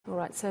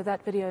right, so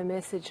that video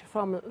message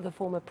from the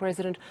former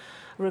president,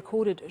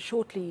 recorded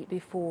shortly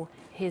before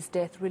his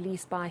death,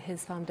 released by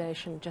his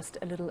foundation just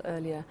a little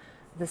earlier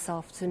this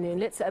afternoon.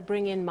 Let's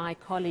bring in my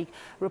colleague,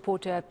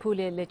 reporter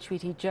Pule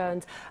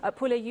Letshwiti-Jones.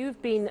 Pule, you've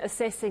been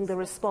assessing the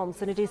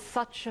response, and it is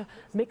such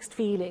mixed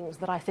feelings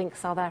that I think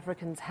South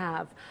Africans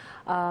have.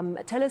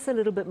 Tell us a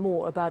little bit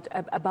more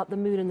about the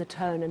mood and the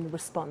tone and the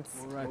response.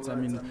 All right. I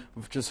mean,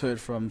 we've just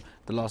heard from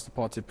the last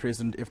Apartheid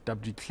president,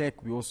 F.W. Klerk.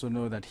 We also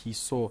know that he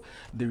saw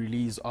the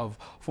release of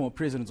former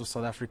President of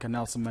South Africa,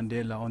 Nelson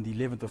Mandela, on the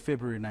 11th of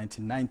February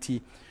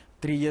 1990.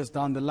 3 years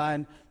down the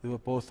line, they were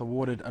both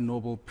awarded a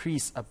Nobel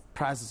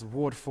Prizes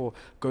Award for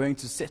going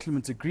to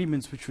settlement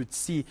agreements which would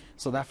see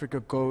South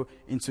Africa go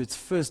into its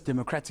first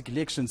democratic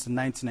elections in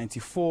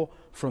 1994.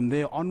 From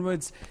there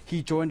onwards,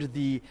 he joined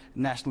the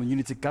National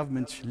Unity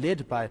Government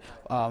led by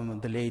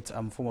the late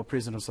former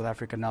President of South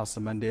Africa,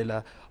 Nelson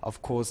Mandela,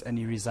 of course, and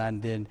he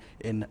resigned then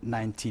in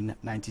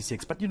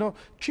 1996. But, you know,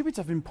 tributes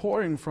have been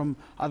pouring from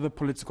other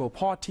political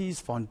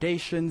parties,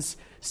 foundations,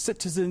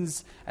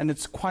 citizens, and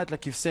it's quite,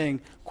 like you're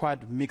saying,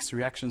 quite mixed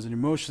reactions and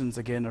emotions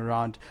again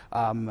around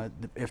the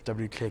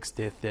F.W. Klerk's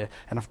death there.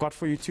 And I've got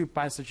for you 2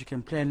 bites that you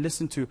can play and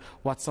listen to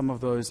what some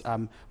of those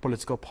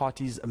political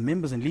parties,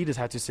 members and leaders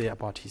had to say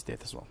about his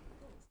death as well.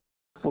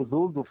 For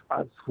those of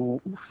us who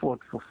fought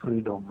for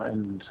freedom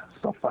and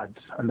suffered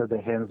under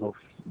the hands of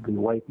the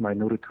white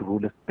minority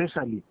rule,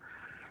 especially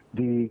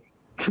the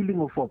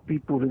killing of our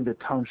people in the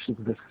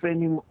townships, the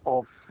fanning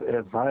of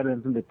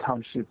violence in the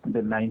townships in the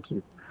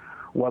 90s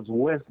was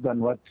worse than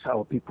what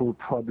our people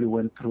probably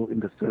went through in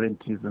the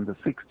 70s and the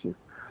 60s.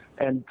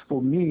 And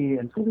for me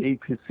and for the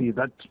APC,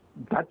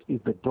 that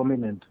is the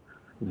dominant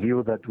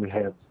view that we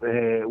have.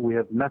 We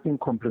have nothing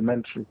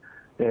complimentary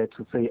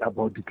to say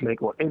about de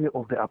Klerk or any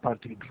of the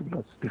apartheid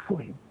rulers before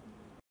him.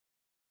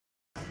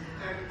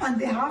 On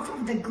behalf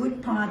of the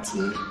Good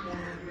Party,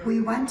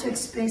 we want to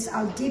express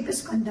our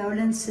deepest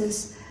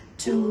condolences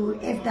to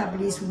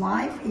FW's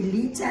wife,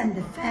 Elita, and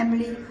the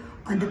family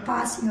on the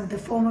passing of the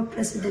former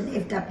President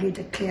F.W.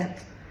 de Klerk.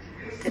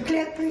 De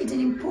Klerk played an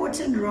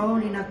important role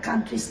in our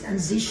country's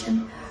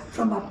transition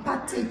from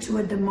apartheid to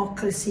a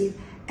democracy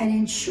and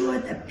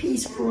ensured a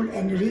peaceful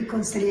and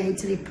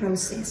reconciliatory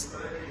process.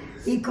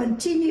 He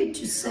continued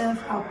to serve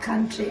our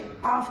country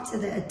after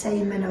the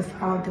attainment of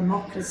our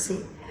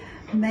democracy.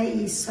 May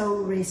his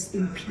soul rest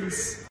in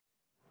peace.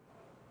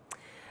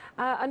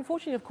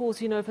 Unfortunately, of course,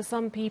 you know, for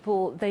some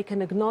people, they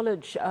can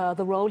acknowledge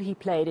the role he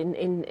played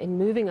in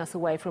moving us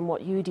away from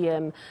what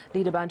UDM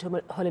leader Bantu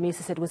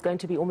Holomisa said was going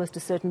to be almost a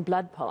certain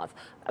bloodbath,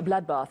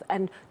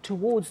 and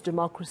towards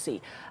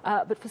democracy.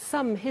 But for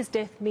some, his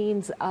death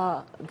means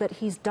that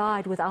he's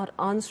died without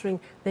answering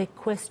their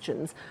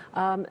questions.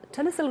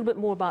 Tell us a little bit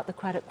more about the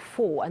Credit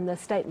 4 and the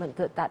statement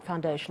that that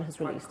foundation has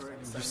released.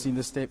 You've seen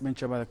the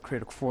statement by the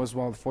Credit 4 as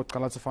well. The Fort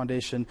Galata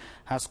Foundation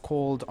has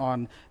called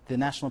on the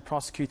National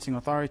Prosecuting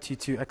Authority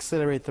to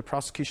accelerate the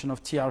prosecution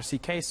of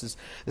TRC cases.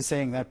 They're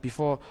saying that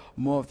before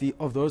more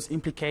of those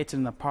implicated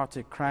in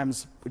apartheid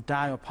crimes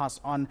die or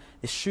pass on,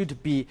 it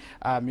should be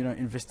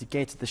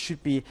investigated. There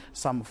should be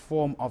some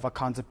form of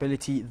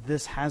accountability.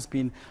 This has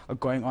been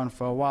going on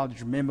for a while. Do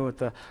you remember with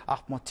the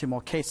Ahmad Timor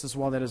case as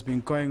well that has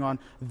been going on?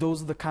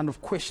 Those are the kind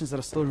of questions that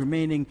are still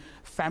remaining.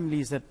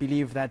 Families that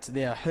believe that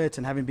they are hurt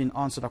and haven't been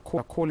answered are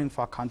calling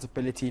for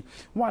accountability.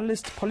 While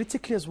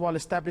politically as well,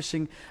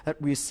 establishing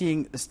that we're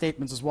seeing the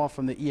statements as well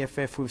from the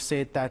EFF who've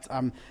said that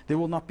they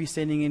will not be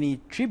sending any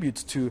tribute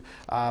to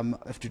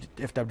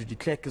F.W. de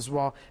Klerk as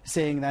well,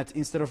 saying that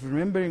instead of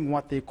remembering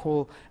what they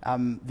call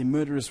the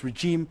murderous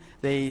regime,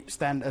 they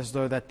stand as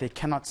though that they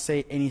cannot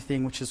say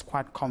anything, which is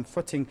quite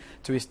comforting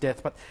to his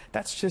death. But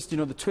that's just, you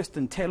know, the twist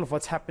and tail of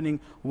what's happening,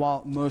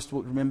 while most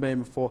will remember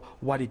him for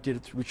what he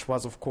did, which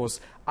was, of course,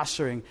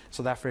 ushering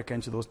South Africa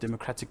into those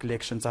democratic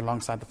elections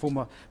alongside the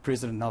former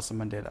President Nelson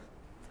Mandela.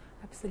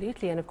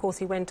 Absolutely, and of course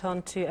he went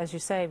on to, as you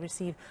say,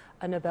 receive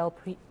a Nobel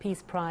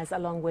Peace Prize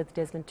along with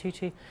Desmond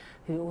Tutu,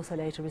 who also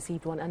later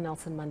received one, and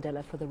Nelson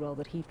Mandela for the role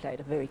that he played,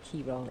 a very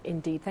key role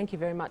indeed. Thank you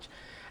very much.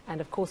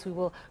 And of course we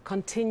will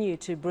continue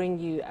to bring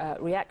you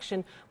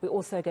reaction. We're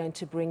also going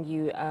to bring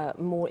you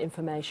more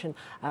information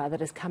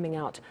that is coming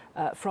out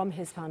from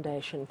his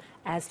foundation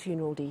as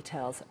funeral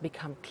details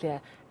become clear,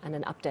 and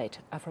an update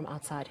from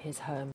outside his home.